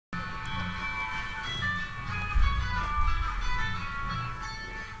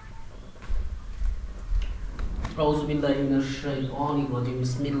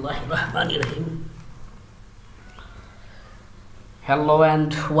Bismillahirrahmanirrahim. Hello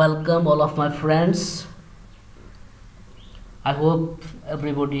and welcome all of my friends. I hope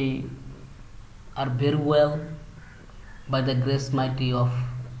everybody are very well by the grace mighty of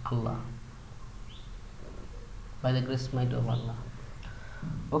Allah. By the grace mighty of Allah.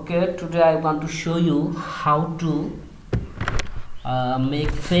 Okay, today I want to show you how to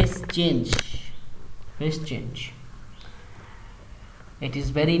make face change. It is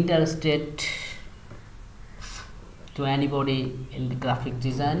very interested to anybody in the graphic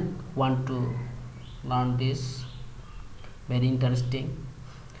design want to learn this. Very interesting.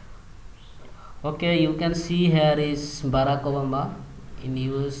 Okay, you can see here is Barack Obama in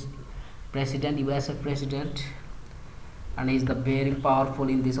USA president, and he is the very powerful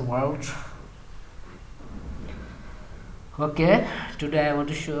in this world. Okay, today I want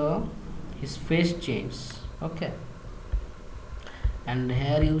to show his face change. Okay, and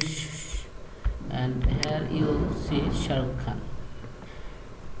here you see Shah Rukh Khan,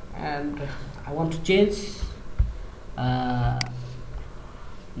 and I want to change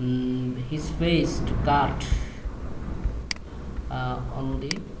his face to cut on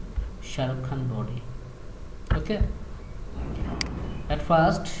the Shah Rukh Khan body. Okay, at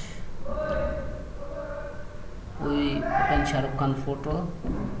first we open Shah Rukh Khan photo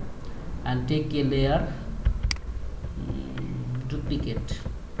and take a layer, duplicate,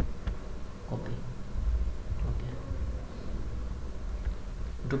 copy. Okay,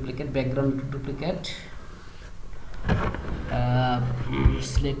 duplicate background, duplicate.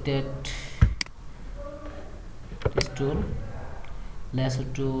 Selected this tool, lasso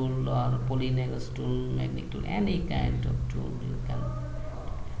tool or polygonal tool, magnetic tool, any kind of tool you can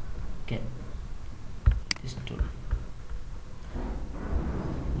get. This tool,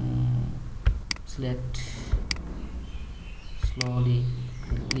 select slowly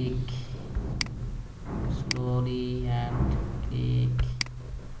and click, slowly and click,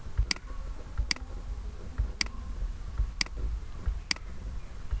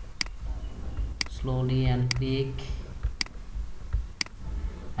 slowly and click,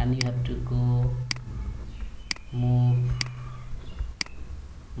 and you have to go move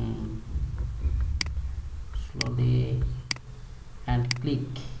slowly and click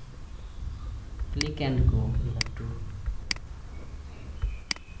and go. You have to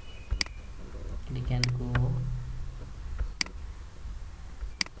click and go,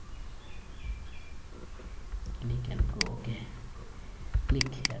 click and go. Okay,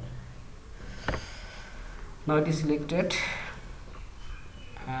 click here. Now it is selected,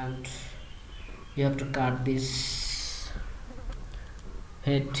 and you have to cut this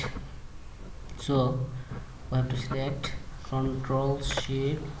head. So we have to select Control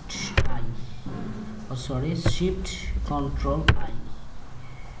Shift I. Shift Control I.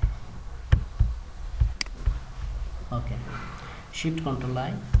 Okay, Shift Control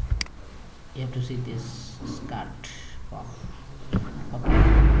I. You have to see this cut form. Okay,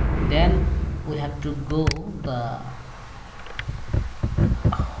 then we have to go the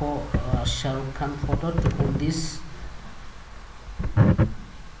Shah Rukh Khan photo to put this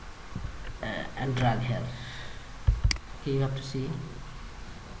and drag here. Okay, you have to see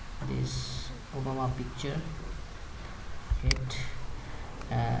this Obama picture. You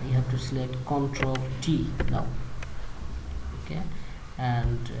have to select Control T now. Okay,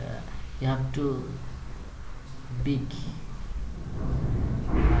 and you have to big.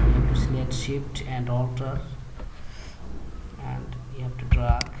 You have to select Shift and Alter, and you have to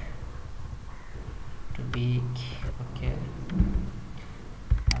drag to big. Okay,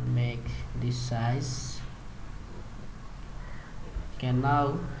 and make this size. Okay,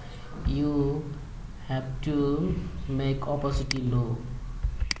 now you have to make opacity low.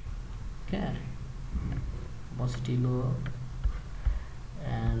 Okay, opacity low,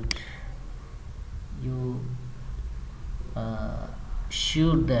 and you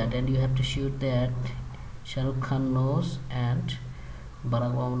shoot that, and you have to shoot that Shah Rukh Khan nose and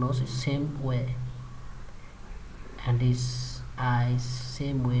Barack Obama nose is same way, and his eyes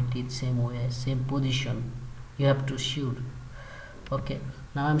same way, teeth same way, same position. You have to shoot. Okay,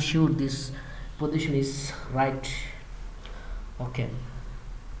 now I'm sure this position is right. Okay,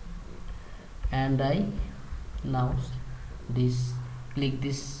 and I now click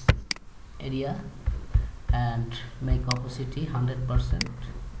this area and make opacity 100%.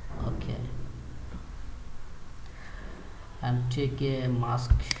 Okay, and take a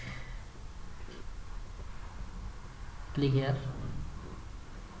mask, click here,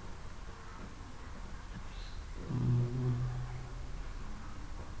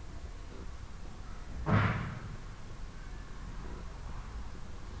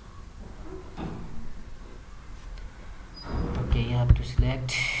 to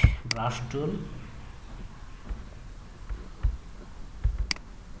select brush tool,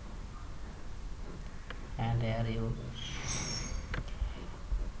 and here you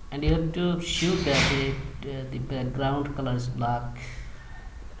have to shoot that the background color is black.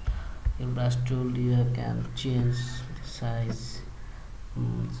 Your brush tool, you can change the size,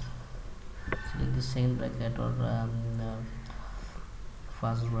 select the second bracket or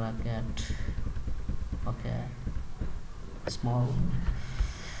first bracket, okay, small.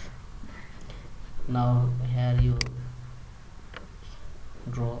 Now here you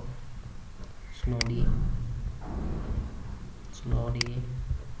draw slowly,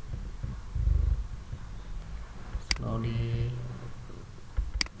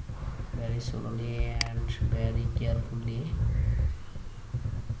 very slowly and very carefully.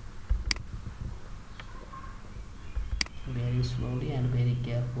 Very slowly and very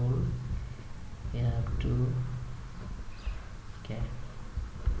careful. You have to, okay,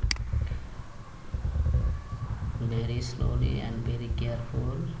 very slowly and very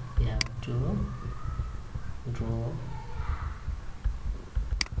careful. You have to draw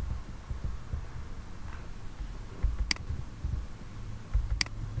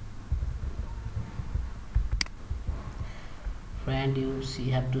friend. You see,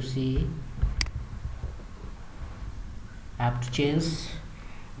 have to change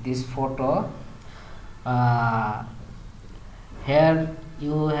this photo. Here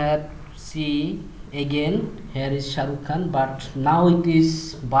you have see again, here is Shah Rukh Khan, but now it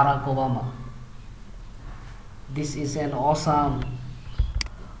is Barack Obama. This is an awesome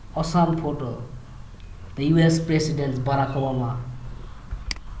photo. The US President Barack Obama.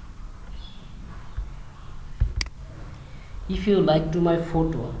 If you like to my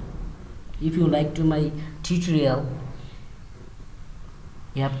photo, if you like to my tutorial,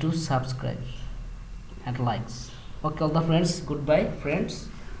 you have to subscribe and likes. Okay, all the friends, goodbye friends,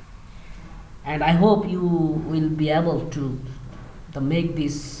 and I hope you will be able to make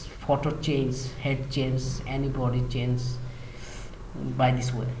this photo change, head change, any body change by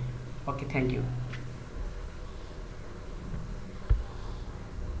this way. Okay, thank you.